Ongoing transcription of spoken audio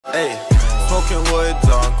Hey, smoking woods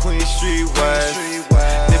on Queen Street West.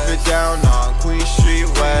 Nip it down on Queen Street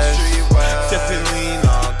West. Sipping lean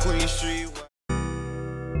on Queen Street West.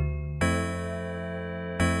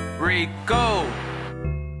 Rico.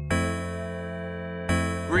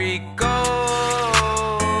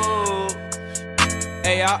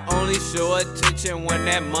 Hey, I only show attention when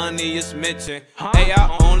that money is mentioned. Hey,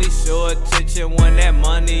 I only show attention when that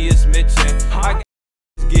money is mentioned. I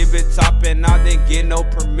give it top and I didn't get no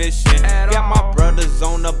permission. Got my brothers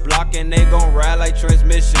on the block and they gon' ride like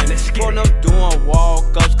transmission. For them doing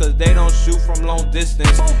walk-ups cause they don't shoot from long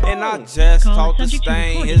distance. And I just taught the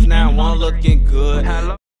stain, his now one looking good.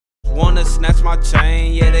 Wanna snatch my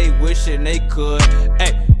chain, yeah they wishing they could.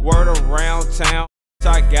 Hey, word around town,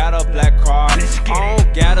 I got a black card. I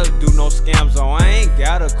don't gotta do no scams, so I ain't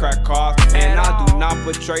gotta crack cars. And I do not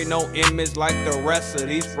portray no image like the rest of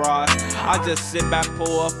these frauds. I just sit back,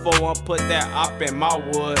 pull a 4 and put that op in my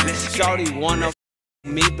wood. Shawty wanna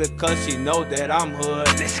me because she know that I'm hood.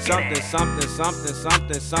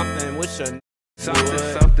 Something with your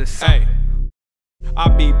something. Hey, I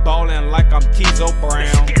be ballin' like I'm Keezo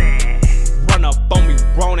Brown. Run up on me,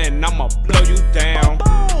 Ronin, I'ma blow you down.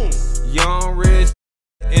 Young rich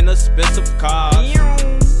in expensive cars.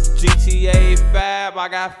 GTA fab, I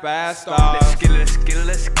got 5 stars. Let's get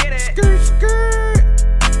it. Skirt.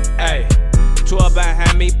 Hey, 12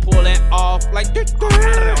 behind me pulling off like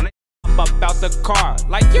up out the car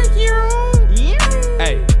like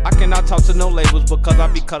Hey, I cannot talk to no labels because I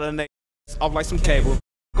be cutting they off like some cable.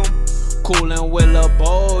 Coolin' with Lil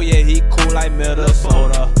Bo, yeah he cool like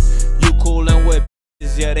Minnesota. You coolin' with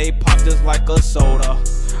bitches, yeah they pop just like a soda.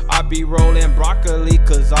 I be rollin' broccoli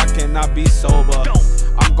cause I cannot be sober.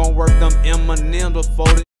 I'm gon' work them M&M's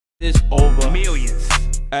before this is over. Millions.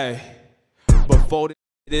 Hey, before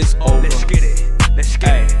this is over. Let's get it.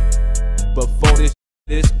 Before this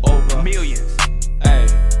is over. Millions. Hey,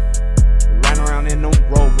 ran around in them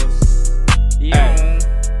Rovers. Hey,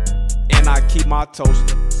 and I keep my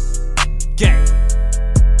toaster. Gang.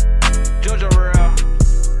 Georgia Real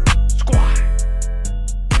Squad.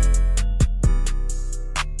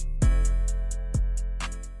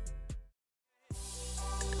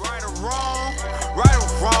 Right or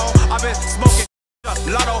wrong, I've been smoking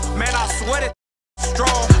lotto, man, I sweat it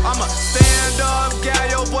strong. I'm a stand-up guy,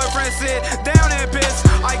 your boyfriend sit down and piss.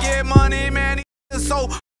 I get money, man, he's so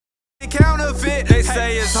counterfeit. They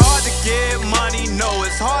say it's hard to get money, no,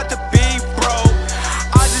 it's hard to be broke.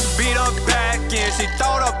 I just beat her back and she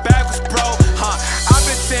thought